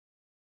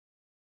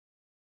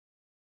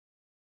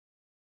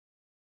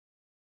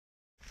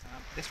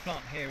This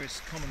plant here is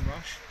common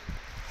rush,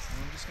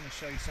 and I'm just going to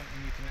show you something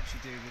you can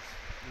actually do with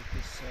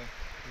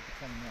the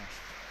common rush.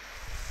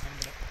 I'm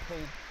going to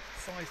pull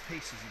 5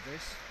 pieces of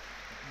this,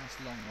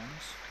 nice long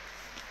ones,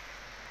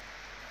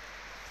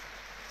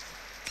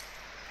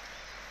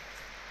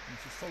 and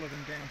if you follow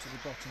them down to the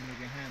bottom with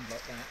your hand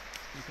like that,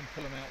 you can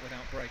pull them out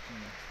without breaking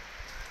them.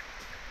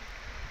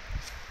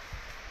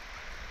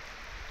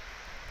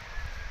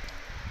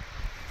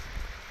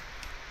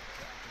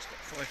 Just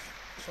got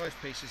 5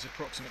 pieces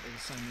approximately the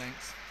same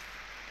length,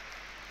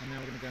 and now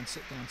we're going to go and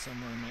sit down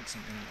somewhere and make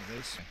something out of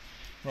these.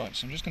 Right,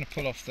 so I'm just going to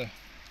pull off the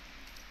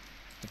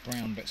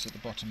brown bits at the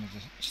bottom of the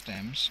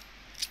stems.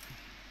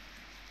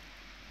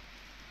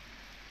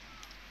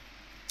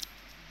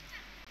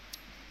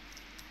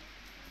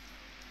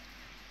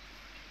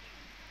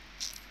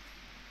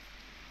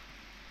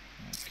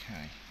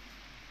 Okay.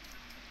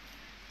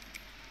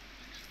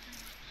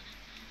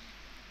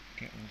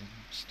 Get all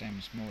the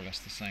stems more or less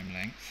the same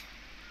length.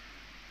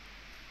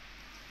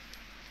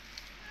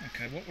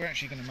 Okay, what we're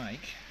actually going to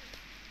make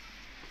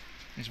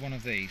is one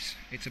of these.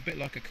 It's a bit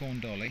like a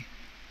corn-dolly,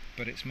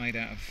 but it's made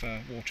out of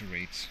water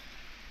reeds.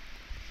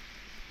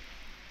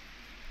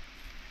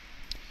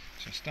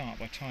 So start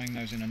by tying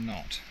those in a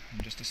knot,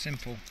 and just a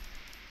simple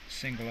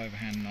single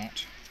overhand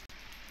knot.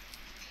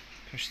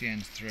 Push the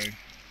ends through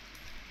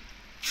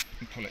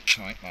and pull it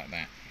tight like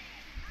that.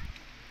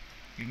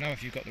 You know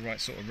if you've got the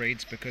right sort of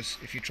reeds, because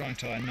if you try and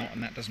tie a knot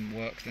and that doesn't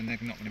work, then they're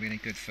not going to be any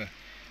good for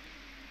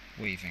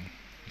weaving.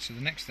 So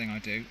the next thing I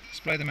do,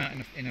 splay them out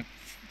in a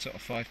sort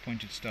of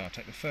 5-pointed star.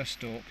 Take the first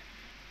stalk,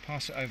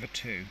 pass it over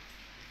 2,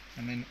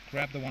 and then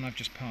grab the one I've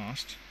just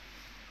passed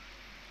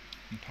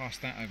and pass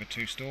that over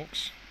 2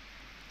 stalks,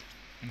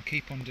 and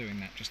keep on doing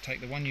that. Just take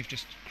the one you've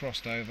just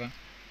crossed over,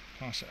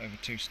 pass it over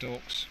 2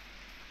 stalks,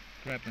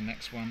 grab the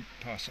next one,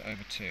 pass it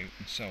over 2,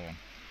 and so on.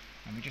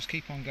 And we just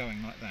keep on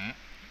going like that,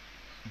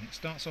 and it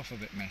starts off a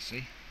bit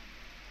messy,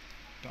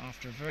 but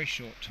after a very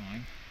short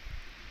time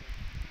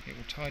it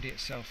will tidy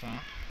itself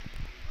up,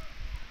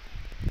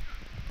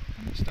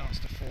 and it starts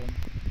to form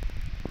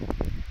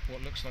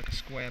what looks like a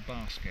square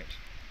basket.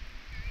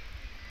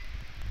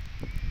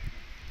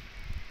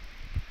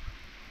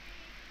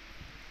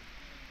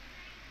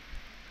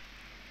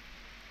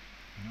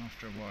 And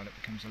after a while it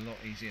becomes a lot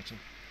easier to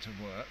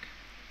work,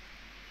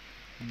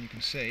 and you can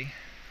see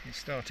it's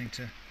starting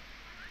to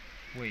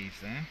weave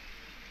there.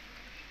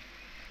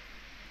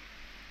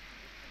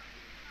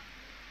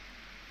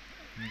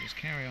 And we just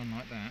carry on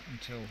like that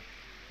until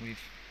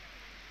we've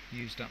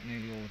used up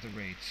nearly all of the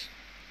reeds.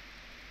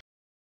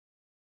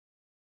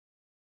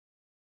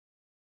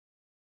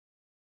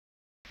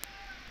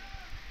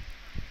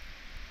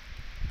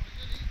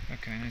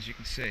 Okay, and as you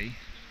can see,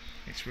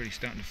 it's really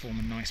starting to form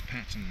a nice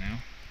pattern now.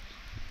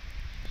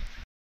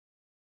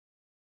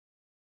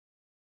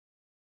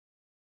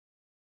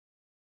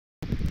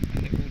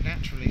 And it will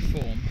naturally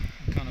form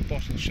a kind of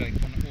bottle shape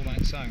all on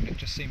its own. It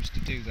just seems to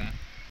do that.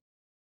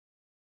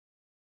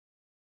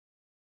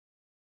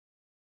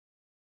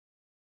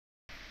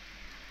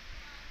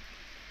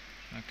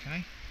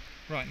 Okay,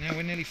 right, now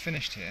we're nearly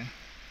finished here,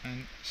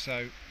 and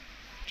so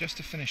just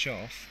to finish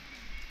off,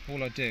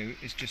 all I do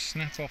is just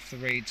snap off the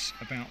reeds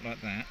about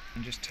like that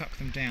and just tuck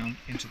them down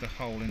into the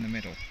hole in the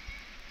middle,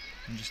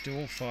 and just do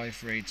all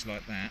 5 reeds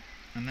like that,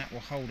 and that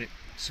will hold it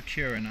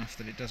secure enough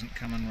that it doesn't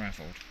come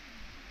unravelled.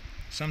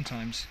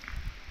 Sometimes,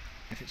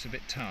 if it's a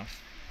bit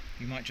tough,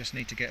 you might just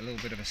need to get a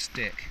little bit of a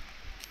stick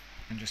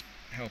and just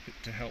help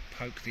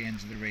poke the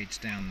ends of the reeds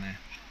down there.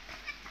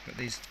 But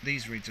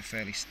these reeds are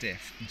fairly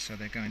stiff, and so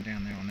they're going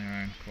down there on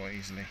their own quite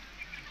easily.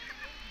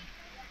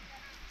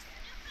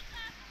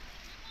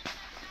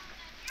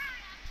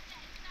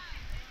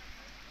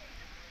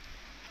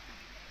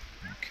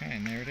 Okay,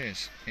 and there it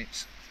is.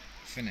 It's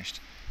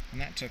finished.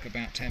 And that took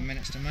about 10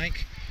 minutes to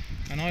make.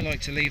 And I like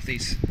to leave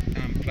these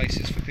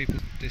places for people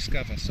to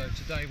discover. So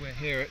today we're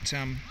here at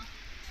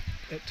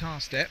Tar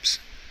Steps,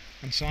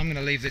 and so I'm going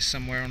to leave this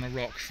somewhere on a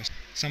rock for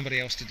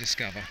somebody else to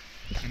discover.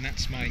 And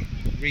that's my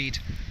reed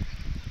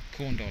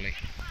corn-dolly.